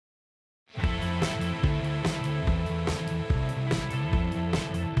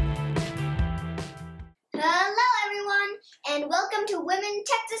and welcome to Women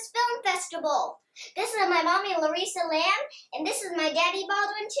Texas Film Festival. This is my mommy, Larissa Lamb, and this is my daddy,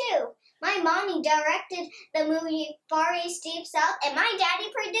 Baldwin Chiu. My mommy directed the movie Far East Deep South, and my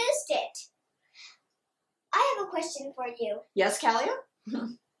daddy produced it. I have a question for you. Yes, Callia?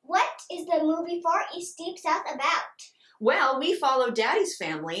 What is the movie Far East Deep South about? Well, we follow Daddy's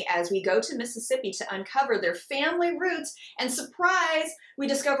family as we go to Mississippi to uncover their family roots, and surprise, we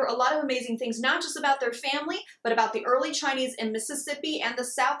discover a lot of amazing things, not just about their family, but about the early Chinese in Mississippi and the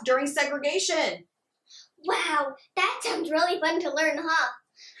South during segregation. Wow, that sounds really fun to learn, huh?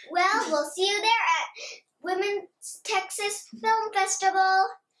 Well, we'll see you there at Women's Texas Film Festival.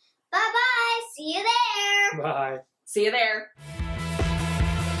 Bye-bye. See you there. Bye. See you there.